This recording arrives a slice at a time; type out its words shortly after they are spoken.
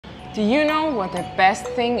Do you know what the best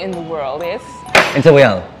thing in the world is? Until we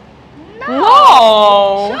all.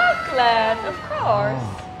 No! Chocolate, of course.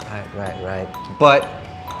 Oh, right. But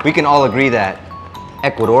we can all agree that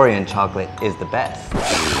Ecuadorian chocolate is the best.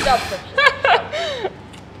 Stop it.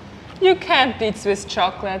 You can't beat Swiss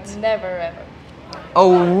chocolate. Never ever.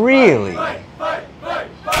 Oh, really?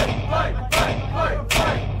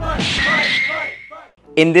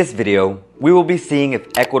 In this video, we will be seeing if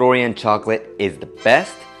Ecuadorian chocolate is the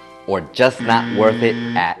best or just not worth it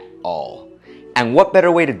at all. And what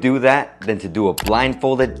better way to do that than to do a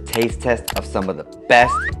blindfolded taste test of some of the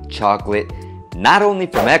best chocolate, not only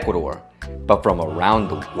from Ecuador, but from around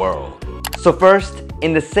the world. So first,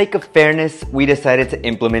 in the sake of fairness, we decided to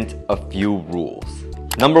implement a few rules.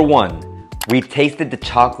 Number one, we tasted the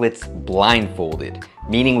chocolates blindfolded,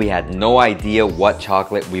 meaning we had no idea what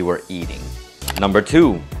chocolate we were eating. Number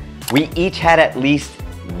two, we each had at least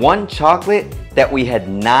one chocolate that we had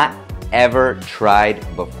not ever tried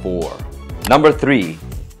before. Number three,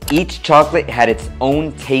 each chocolate had its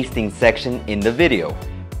own tasting section in the video,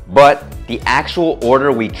 but the actual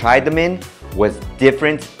order we tried them in was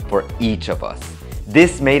different for each of us.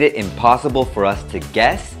 This made it impossible for us to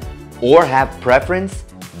guess or have preference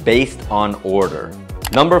based on order.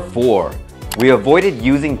 Number four, we avoided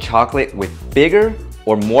using chocolate with bigger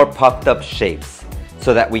or more puffed up shapes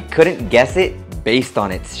so that we couldn't guess it based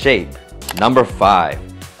on its shape. Number five,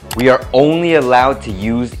 we are only allowed to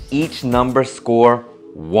use each number score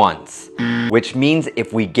once, which means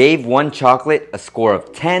if we gave one chocolate a score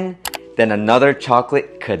of 10, then another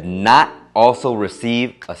chocolate could not also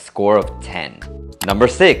receive a score of 10. Number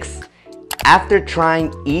six, after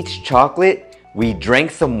trying each chocolate, we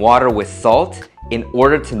drank some water with salt in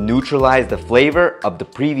order to neutralize the flavor of the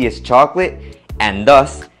previous chocolate and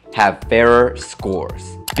thus have fairer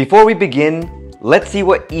scores. Before we begin, let's see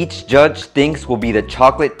what each judge thinks will be the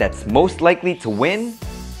chocolate that's most likely to win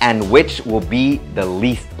and which will be the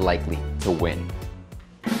least likely to win.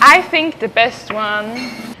 I think the best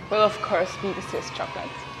one will of course be the Swiss chocolate.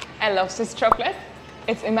 I love Swiss chocolate.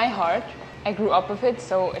 It's in my heart. I grew up with it,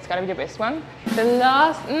 so it's gotta be the best one. The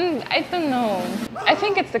last, I don't know. I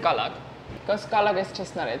think it's the Gallag, because Gallag is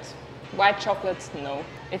just not it. White chocolates, no.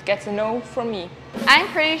 It gets a no from me. I'm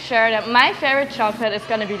pretty sure that my favorite chocolate is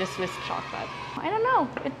gonna be the Swiss chocolate. I don't know,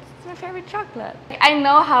 it's my favorite chocolate. I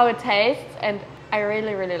know how it tastes and I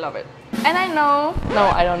really, really love it. And I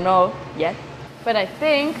don't know yet, but I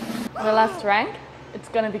think the last rank, it's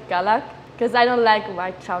gonna be Gallag, because I don't like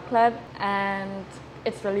white chocolate and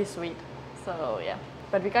it's really sweet. So yeah,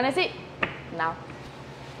 but we're gonna see now.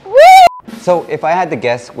 Woo! So if I had to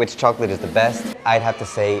guess which chocolate is the best, I'd have to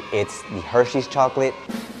say it's the Hershey's chocolate.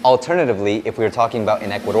 Alternatively, if we were talking about an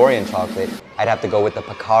Ecuadorian chocolate, I'd have to go with the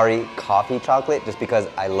Pacari coffee chocolate just because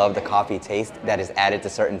I love the coffee taste that is added to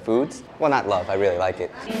certain foods. Well, not love, I really like it.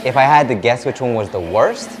 If I had to guess which one was the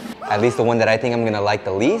worst, at least the one that I think I'm gonna like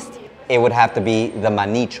the least, it would have to be the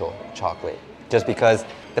Manicho chocolate. Just because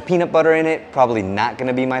the peanut butter in it, probably not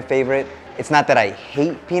gonna be my favorite. It's not that I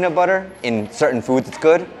hate peanut butter, in certain foods it's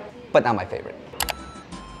good, but not my favorite.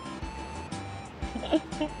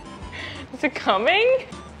 Is it coming?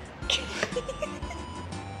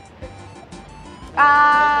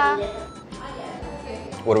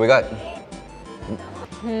 What do we got?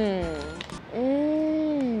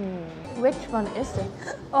 Which one is it?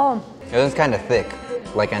 Oh. It was kind of thick,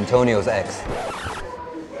 like Antonio's ex.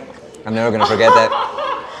 I'm never gonna forget that.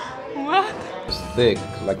 What? It's thick,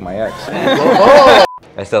 like my ex.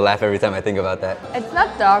 I still laugh every time I think about that. It's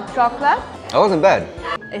not dark chocolate. That wasn't bad.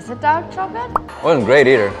 Is it dark chocolate? It wasn't great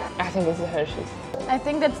either. I think it's the Hershey's. I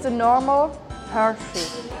think that's the normal Hershey.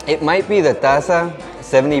 It might be the Taza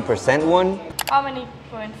 70% one. How many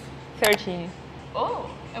points? 13. Oh,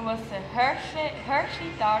 it was the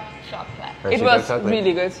Hershey dark chocolate. Hershey It dark was chocolate.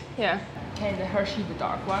 really good, yeah. Okay, the Hershey, the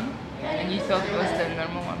dark one. And you thought it was the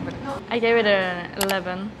normal one, but I gave it an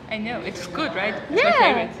 11. I know, it's good, right? It's my Yeah,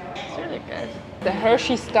 favorite. it's really good. The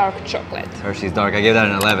Hershey's dark chocolate. Hershey's dark, I gave that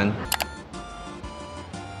an 11.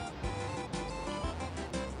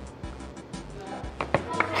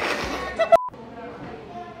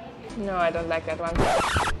 No, I don't like that one.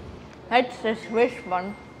 That's the Swiss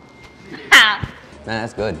one. Nah,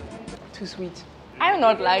 that's good. Too sweet. I do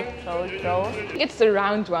not like those though. It's the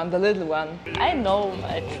round one, the little one. I know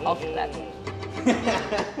my chocolate.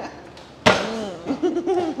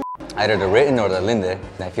 Either the written or the Lindt.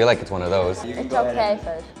 I feel like it's one of those. It's okay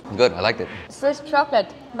first. Good, I liked it. Swiss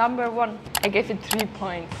chocolate, #1. I gave it 3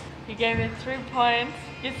 points. You gave it 3 points.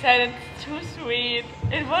 You said it's too sweet.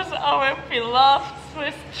 It was our beloved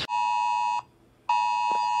Swiss.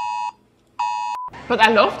 But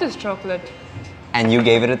I love this chocolate. And you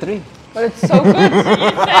gave it a 3. But it's so good.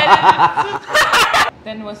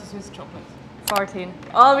 Then was the Swiss chocolate. 14.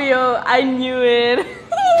 Obvio, I knew it.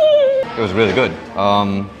 It was really good.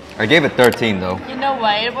 I gave it 13 though. You know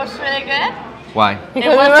why it was really good? Why?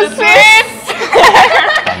 Because it was Swiss.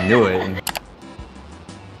 I knew it.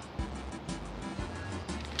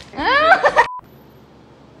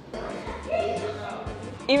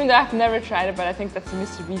 Even though I've never tried it, but I think that's the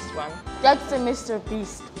Mr. Beast one. That's the Mr.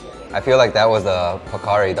 Beast. I feel like that was the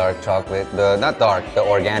Pacari dark chocolate. Not dark, the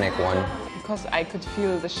organic one. Because I could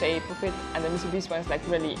feel the shape of it, and the Mr. Beast one is like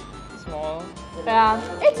really small. Yeah,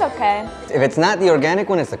 it's okay. If it's not the organic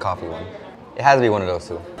one, it's the coffee one. It has to be one of those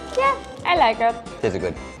two. Yeah, I like it. These are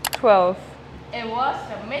good. 12. It was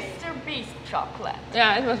the Mr. Beast chocolate.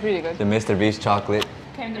 Yeah, it was really good. The Mr. Beast chocolate.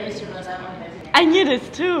 Came the Mr. Beast one. I knew this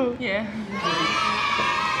too. Yeah.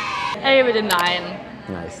 I gave it a 9.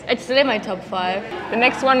 Nice. It's still in my top 5. The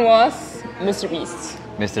next one was Mr. Beast.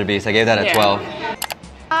 Mr. Beast, I gave that a Yeah. 12.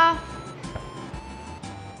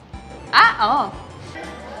 Oh.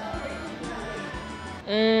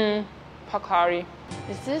 Pacari.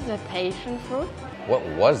 Is this a passion fruit? What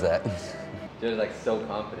was that? You're like so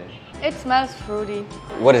confident. It smells fruity.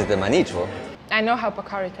 What is the manicho? I know how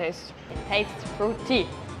Pacari tastes. It tastes fruity.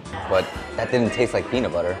 But that didn't taste like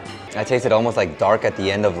peanut butter. I tasted almost like dark at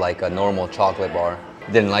the end of like a normal chocolate bar.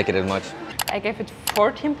 Didn't like it as much. I gave it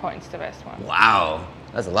 14 points, the best one. Wow,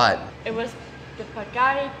 that's a lot. It was the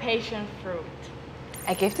Pacari passion fruit.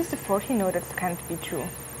 I gave this a 14, no, that can't be true.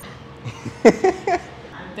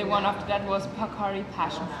 The one after that was Pacari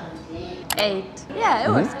passion fruit. 8. Yeah, it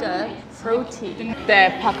was good. Fruity.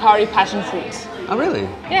 The Pacari passion fruit. Oh really?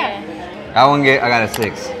 Yeah. That one I got a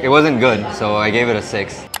 6. It wasn't good, so I gave it a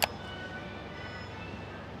 6.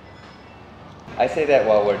 I say that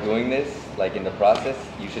while we're doing this, like in the process,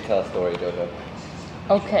 you should tell a story, Jojo.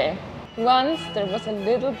 Okay. Once there was a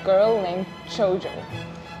little girl named Jojo,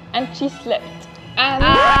 and she slept. And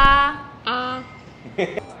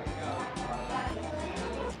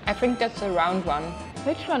I think that's a round one.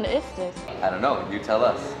 Which one is this? I don't know, you tell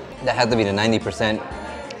us. That had to be the 90%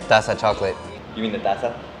 taza chocolate. You mean the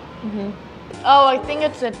taza? Oh, I think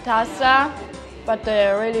it's a taza, but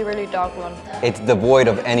the really, really dark one. It's devoid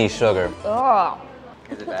of any sugar. Oh.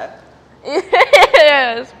 Is it bad?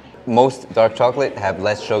 Yes. Most dark chocolate have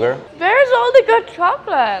less sugar. Where's all the good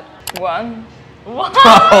chocolate? One.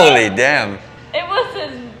 Holy damn. It was a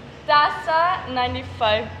taza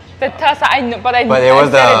 95. The Taza, I know, but I it said was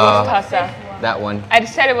it was Taza. that one. I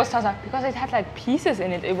said it was Taza because it had like pieces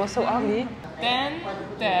in it. It was so ugly. Then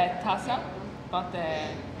the Taza, but the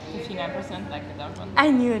 59%, like the dark one.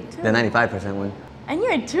 I knew it too. The 95% one. I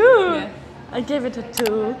knew it too. Yeah. I gave it a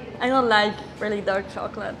 2. I don't like really dark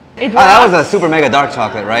chocolate. It Oh, that was a super mega dark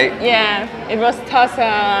chocolate, right? Yeah, it was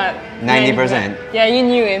Taza. 90%. Yeah, you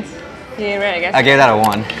knew it. Yeah, right, I guess. I gave that a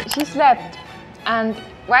 1. She slept, and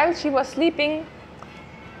while she was sleeping,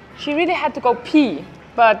 she really had to go pee,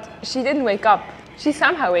 but she didn't wake up. She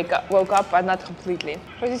somehow woke up, but not completely.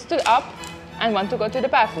 So she stood up and wanted to go to the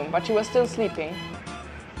bathroom, but she was still sleeping.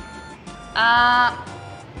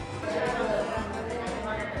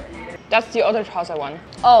 That's the other Taza one.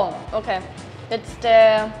 Oh, okay. It's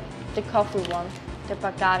the coffee one, the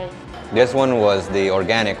Pacari. This one was the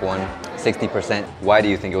organic one, 60%. Why do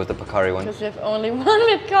you think it was the Pacari one? Because we have only one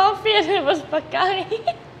with coffee and it was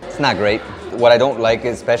Pacari. It's not great. What I don't like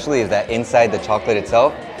especially is that inside the chocolate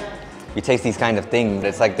itself, you taste these kind of things.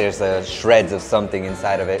 It's like there's shreds of something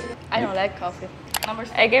inside of it. I don't like coffee. Number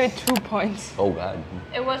 6. I gave it 2 points. Oh God.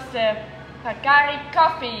 It was the Pacari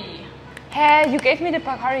coffee. Hey, you gave me the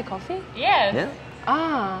Pacari coffee? Yes. Yeah?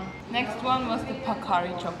 Ah. Next one was the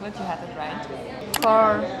Pacari chocolate. You had it right.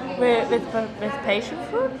 With passion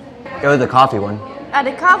fruit? It was the coffee one.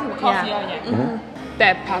 The coffee one. Coffee, Yeah. yeah.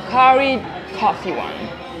 The Pacari coffee one.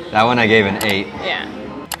 That one I gave an 8. Yeah.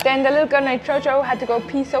 Then the little girl named Jojo had to go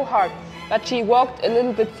pee so hard, but she walked a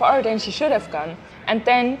little bit farther than she should have gone. And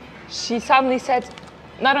then she suddenly sat,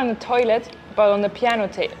 not on the toilet, but on the piano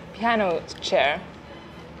chair.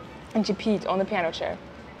 And she peed on the piano chair.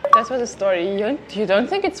 That was the story. You don't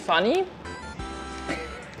think it's funny?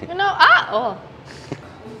 You know,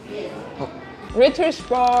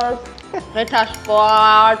 Rittersport.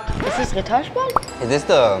 Rittersport. Is this Rittersport? Is this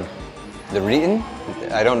the Rieten?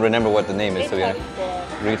 I don't remember what the name is, to be honest.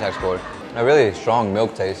 Rittersport. Rittersport. A really strong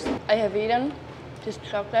milk taste. I have eaten this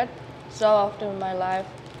chocolate so often in my life.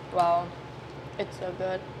 Wow, it's so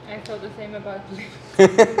good. I thought the same about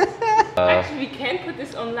Lindt. Actually, we can't put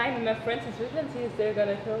this online, and my friends in Switzerland see this, they're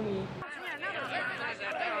gonna kill me.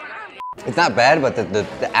 It's not bad, but the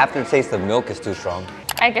aftertaste of milk is too strong.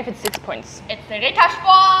 I gave it 6 points. It's the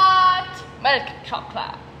Rittersport! Milk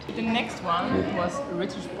chocolate. The next one was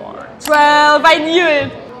British bar. 12, I knew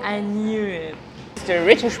it. I knew it. It's the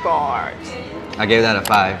British bar. I gave that a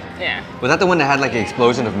 5. Yeah. Was that the one that had like an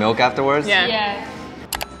explosion of milk afterwards? Yeah. Yes.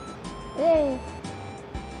 Yay.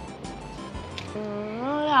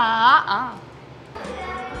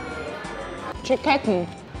 Chocolate.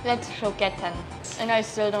 Let's Schoketten. And I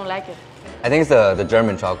still don't like it. I think it's the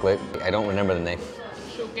German chocolate. I don't remember the name.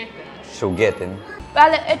 Schoketten.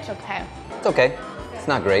 Well, it's okay. It's okay. It's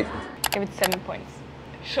not great. Give it 7 points.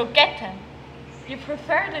 Schoketten. You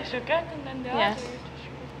prefer the Schoketten than the Yes.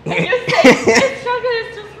 other? You say this chocolate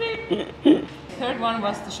is too sweet. Third one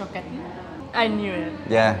was the chocolate. I knew it.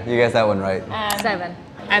 Yeah, you guessed that one right. 7.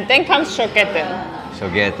 And then comes chocolate.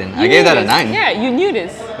 Schoketten. I gave that a 9. Yeah, you knew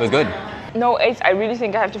this. It was good. No, Ace, I really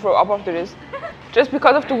think I have to throw up after this. Just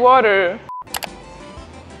because of the water.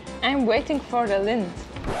 I'm waiting for the Lindt.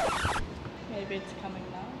 Maybe it's coming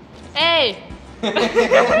now. Hey!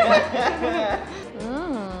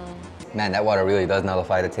 Man, that water really does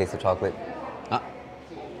nullify the taste of chocolate.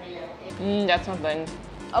 That's not Lindt.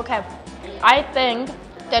 Okay. I think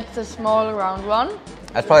that's a small round one.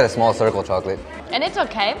 That's probably the small circle chocolate. And it's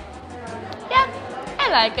okay. Yeah, I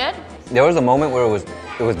like it. There was a moment where it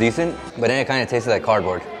was decent, but then it kind of tasted like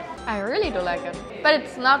cardboard. I really do like it. But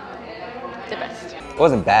it's not the best. It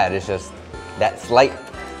wasn't bad, it's just that slight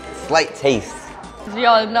taste. We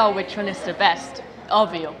all know which one is the best.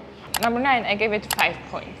 Obvio. Number 9, I gave it 5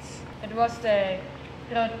 points. It was the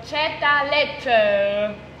Rocetta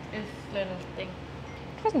Leche. This little thing.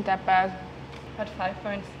 It wasn't that bad. Had 5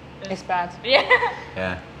 points. It's bad. Yeah.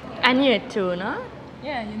 Yeah. I knew it too, no?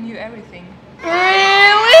 Yeah, you knew everything.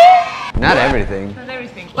 Really? Not everything. Not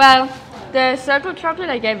everything. Well, the circle chocolate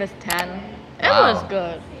I gave it 10. It Wow. was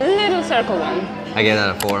good. Little circle one. I gave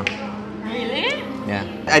that a 4. Really? Yeah.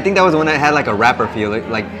 I think that was the one that had like a wrapper feel.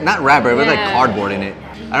 Like, not wrapper, it was like Yeah. cardboard in it.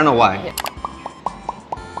 I don't know why.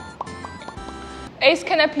 Ace,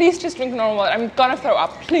 can I please just drink normal water? I'm gonna throw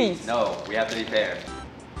up, please. No, we have to be fair.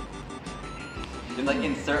 Just like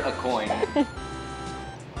insert a coin.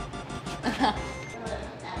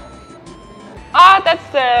 Ah, that's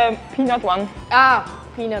the peanut one. Ah,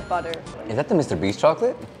 peanut butter. Is that the Mr. Beast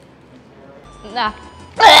chocolate? Nah.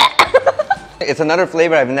 It's another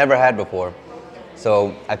flavor I've never had before.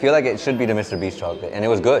 So I feel like it should be the Mr. Beast chocolate. And it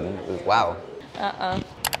was good. It was, wow.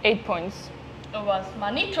 8 points. It was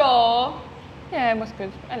Manitro. Yeah, it was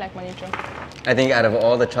good. I like Manitro. I think out of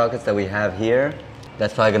all the chocolates that we have here,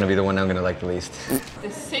 that's probably gonna be the one I'm gonna like the least. The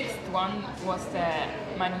 6th one was the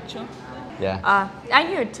Manitro. Yeah. I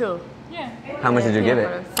knew it too. Yeah. How much did you give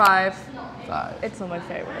it? 5. 5. It's not my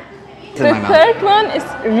favorite. It's in my The mouth. third one is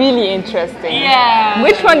really interesting. Yeah.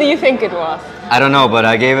 Which one do you think it was? I don't know, but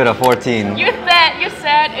I gave it a 14. You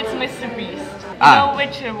said it's Mr. Beast. You know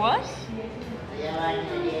which it was?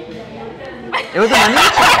 It was a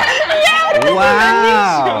Manicho.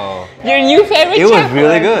 Wow. Your new favorite It was chocolate.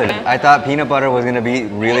 really good. I thought peanut butter was gonna be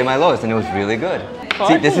really my lowest, and it was really good.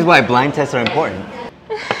 See, this is why blind tests are important.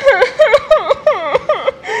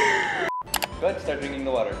 Good, start drinking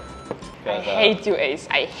the water. I hate you, Ace.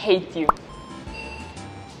 I hate you.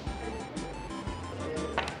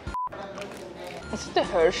 Is it the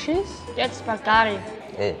Hershey's? That's Pacari.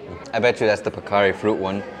 Hey, I bet you that's the Pacari fruit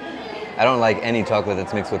one. I don't like any chocolate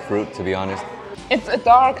that's mixed with fruit, to be honest. It's a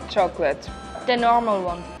dark chocolate. The normal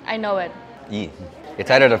one. I know it. Eat.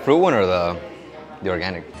 It's either the fruit one or the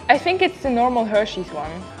organic. I think it's the normal Hershey's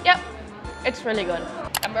one. Yep. It's really good.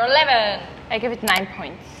 Number 11. I give it 9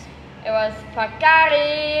 points. It was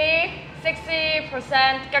Pacari.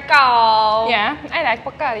 60% cacao. Yeah, I like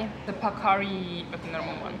Pacari. The Pacari, but the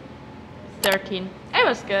normal one. 13. It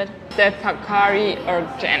was good. The Pacari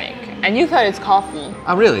organic. And you thought it's coffee.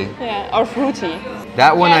 Oh, really? Yeah, or fruity.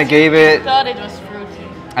 That one I Yes, gave you it. thought it was fruity.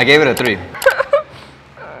 I gave it a 3.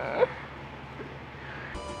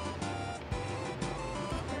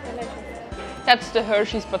 That's the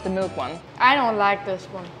Hershey's, but the milk one. I don't like this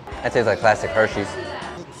one. That tastes like classic Hershey's.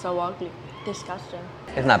 It's so ugly. Disgusting.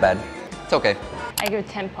 It's not bad. It's okay. I give it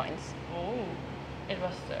 10 points. Oh, it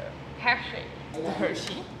was the Hershey. The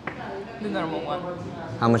Hershey. The normal one.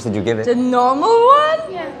 How much did you give it? The normal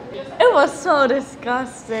one? Yeah. It was so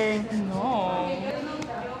disgusting. No.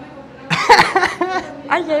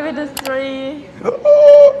 I gave it a 3.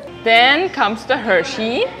 Then comes the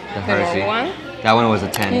Hershey. The Hershey. normal one. That one was a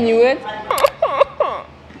You 10. knew it.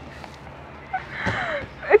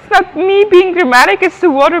 It's not me being dramatic, it's the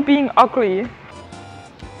water being ugly.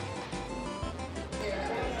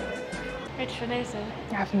 Which one is it?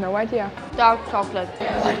 I have no idea. Dark chocolate.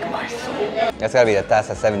 That's gotta be the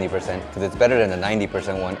Taza 70% because it's better than the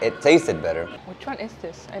 90% one. It tasted better. Which one is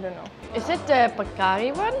this? I don't know. Is it the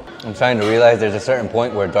Pacari one? I'm trying to realize there's a certain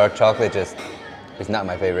point where dark chocolate just is not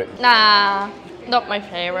my favorite. Nah, not my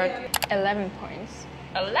favorite. 11 points.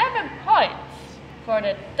 11 points for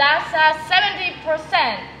the Taza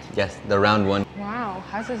 70%. Yes, the round one. Wow,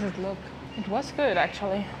 how does it look? It was good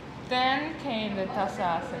actually. Then came the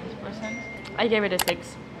Taza 70%. I gave it a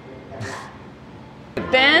 6.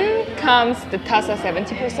 Then comes the Taza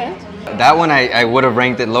 70%. That one I would have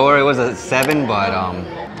ranked it lower. It was a 7, but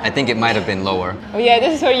I think it might have been lower. Oh yeah,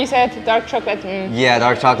 this is where you said dark chocolate. Yeah,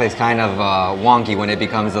 dark chocolate is kind of wonky when it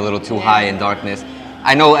becomes a little too high in darkness.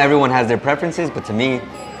 I know everyone has their preferences, but to me,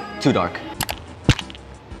 too dark.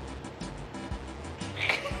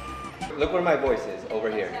 Look where my voice is, over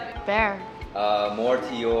here. Bear. More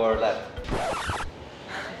to your left.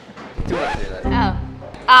 Too much to your left. Oh.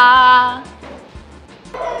 Ah.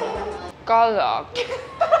 Galak.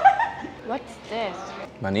 What's this?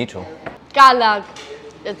 Manicho. Galak.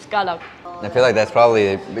 It's galak. I feel like that's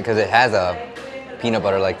probably because it has a peanut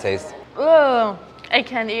butter-like taste. Ugh. I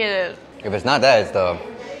can't eat it. If it's not that, it's the.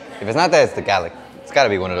 If it's not that, it's the Gallic. It's got to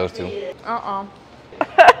be one of those two.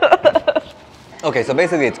 Okay, so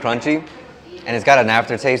basically it's crunchy, and it's got an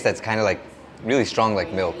aftertaste that's kind of like really strong,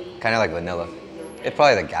 like milk, kind of like vanilla. It's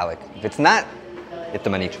probably the Gallic. If it's not, it's the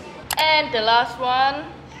Manicho. And the last one,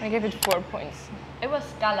 I gave it 4 points. it was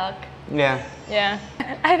galak. Yeah. Yeah.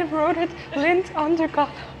 I wrote it Lindt under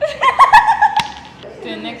Galak.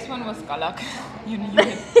 The next one was Galak. You knew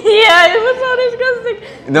it. Yeah, it was so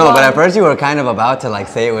disgusting. No, but at first you were kind of about to like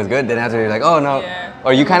say it was good, then after you're like, oh no. Yeah.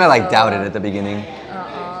 Or you kind of like doubted at the beginning.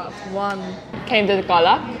 1. Came the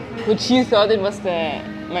Galak, which you thought it was the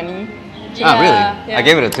Mani. Oh, really? Yeah. I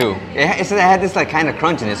gave it a 2. It said it had this like kind of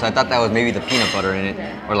crunch in it, so I thought that was maybe the peanut butter in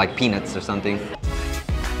it, or like peanuts or something.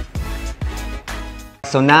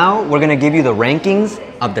 So now we're gonna give you the rankings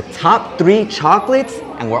of the top 3 chocolates,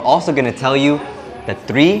 and we're also gonna tell you the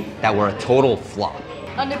 3 that were a total flop.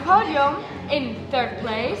 On the podium, in 3rd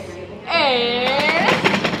place, is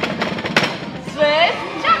Swiss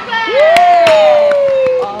chocolate.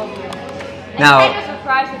 Now, I'm kind of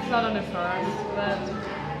surprised it's not on the 1st,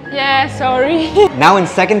 but Yeah, sorry. now in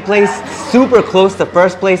 2nd place, super close to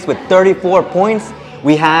 1st place with 34 points,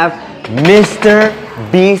 we have Mr.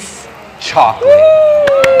 Beast Chocolate.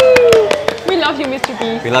 We love you, Mr.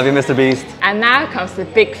 Beast. We love you, Mr. Beast. And now comes the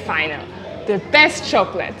big final. The best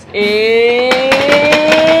chocolate is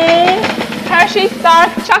Hershey's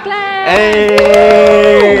dark chocolate.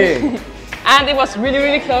 Hey! And it was really,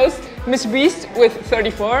 really close. Mr. Beast with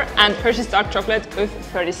 34 and Hershey's dark chocolate with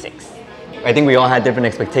 36. I think we all had different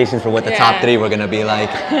expectations for what the top 3 were gonna be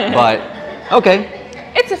like, but okay.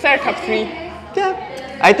 It's a fair top 3.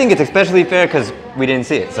 Yeah, I think it's especially fair because we didn't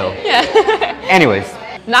see it, so. Yeah. Anyways,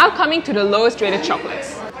 Now coming to the lowest rated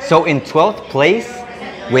chocolates. so in 12th place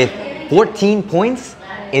with 14 points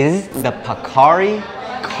is the Pacari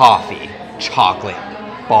Coffee Chocolate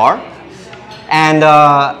Bar. And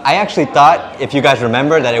I actually thought, if you guys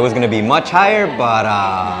remember, that it was gonna be much higher, but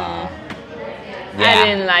I yeah.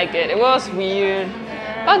 didn't like it. It was weird.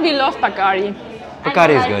 But we love Pacari.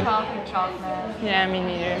 Pacari is I good. like coffee chocolate. Yeah, me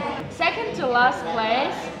neither. Second to last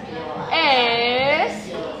place is...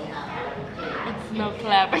 It's no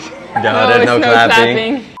clapping. No, there's no it's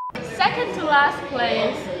clapping. Second to last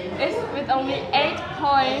place is with only 8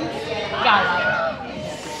 points, Galak.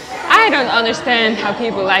 I don't understand how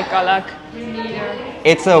people like Galak. Neither.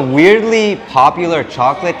 It's a weirdly popular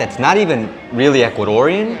chocolate that's not even really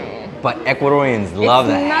Ecuadorian, but Ecuadorians love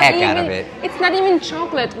the heck out of it. It's not even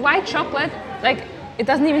chocolate. White chocolate, like, it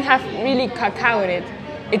doesn't even have really cacao in it.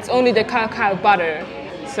 It's only the cacao butter.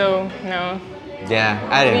 So, no. Yeah,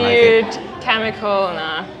 I didn't Weird, like it. chemical,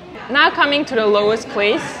 nah. Now coming to the lowest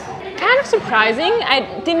place. Kind of surprising.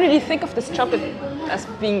 I didn't really think of this chocolate as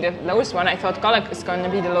being the lowest one. I thought Galak is going to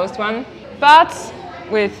be the lowest one. But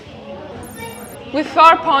with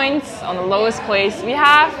 4 points on the lowest place, we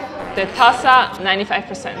have the Taza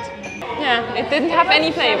 95%. Yeah, it didn't have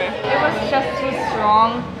any flavor. It was just too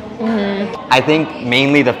strong. I think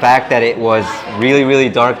mainly the fact that it was really, really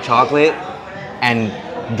dark chocolate, and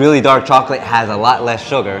really dark chocolate has a lot less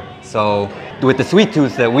sugar. So with the sweet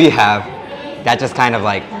tooth that we have, that just kind of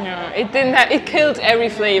like... No, it didn't have, it killed every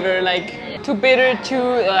flavor, like too bitter,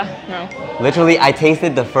 no. Literally, I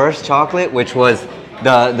tasted the first chocolate, which was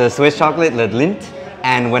the Swiss chocolate, the Lindt,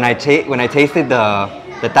 and when I tasted the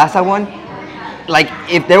Taza one, like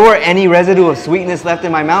if there were any residue of sweetness left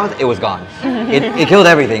in my mouth, it was gone. It killed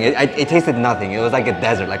everything. It tasted nothing. It was like a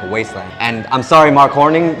desert, like a wasteland. And I'm sorry, Mark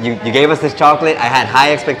Horning, you gave us this chocolate. I had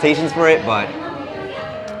high expectations for it, but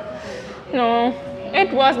no,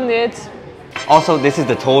 it wasn't it. Also, this is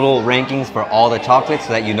the total rankings for all the chocolates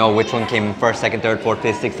so that you know which one came in first, second, third, fourth,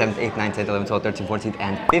 fifth, sixth, seventh, eighth, ninth, 10th, 11th, 12th, 13th, 14th,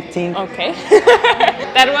 and 15th. Okay,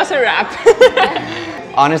 that was a wrap.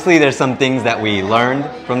 Honestly, there's some things that we learned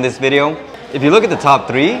from this video. If you look at the top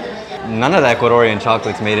 3, none of the Ecuadorian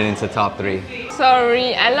chocolates made it into the top 3.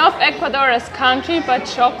 Sorry, I love Ecuador as country, but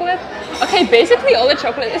chocolate? Okay, basically all the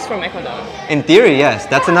chocolate is from Ecuador. In theory, yes.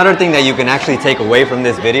 That's another thing that you can actually take away from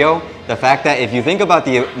this video. The fact that if you think about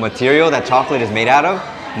the material that chocolate is made out of,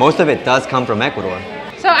 most of it does come from Ecuador.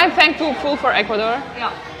 So I'm thankful for Ecuador.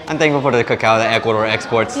 Yeah. I'm thankful for the cacao that Ecuador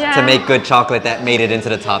exports to make good chocolate that made it into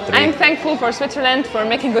the top 3. I'm thankful for Switzerland for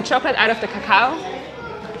making good chocolate out of the cacao.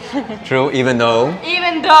 True, even though...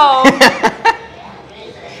 Even though...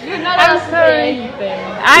 You're not I'm sorry.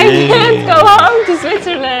 I can't go home to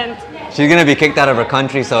Switzerland. She's gonna be kicked out of her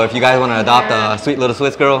country, so if you guys want to adopt a sweet little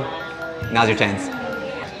Swiss girl, now's your chance.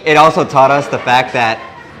 It also taught us the fact that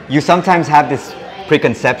you sometimes have this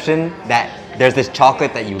preconception that there's this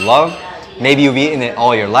chocolate that you love. Maybe you've eaten it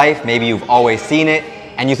all your life, maybe you've always seen it,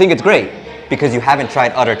 and you think it's great because you haven't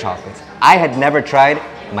tried other chocolates. I had never tried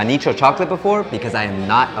Manicho chocolate before because I am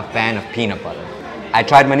not a fan of peanut butter. I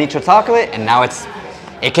tried Manicho chocolate and now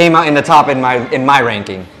it came out in the top in my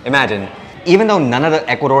ranking. Imagine. Even though none of the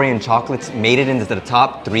Ecuadorian chocolates made it into the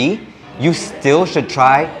top 3, you still should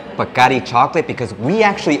try Pacari chocolate because we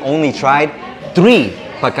actually only tried 3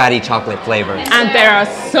 Pacari chocolate flavors. And there are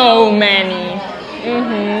so many.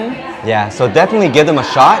 Yeah, so definitely give them a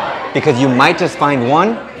shot because you might just find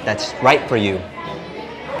one that's right for you.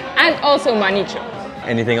 And also Manicho.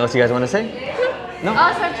 Anything else you guys want to say? No?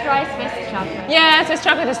 Also try Swiss chocolate. Yeah, Swiss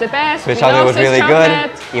chocolate is the best. Swiss chocolate was really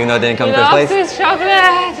good, even though it didn't come first place. Swiss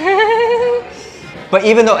chocolate. But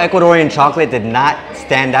even though Ecuadorian chocolate did not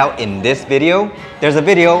stand out in this video, there's a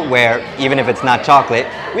video where, even if it's not chocolate,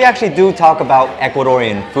 we actually do talk about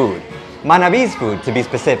Ecuadorian food. Manabi's food, to be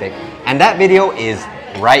specific. And that video is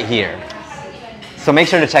right here. So make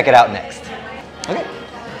sure to check it out next. Okay.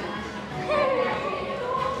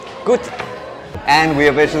 Good. And we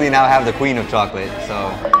officially now have the queen of chocolate,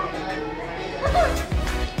 so...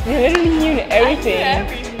 You literally knew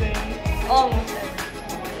everything.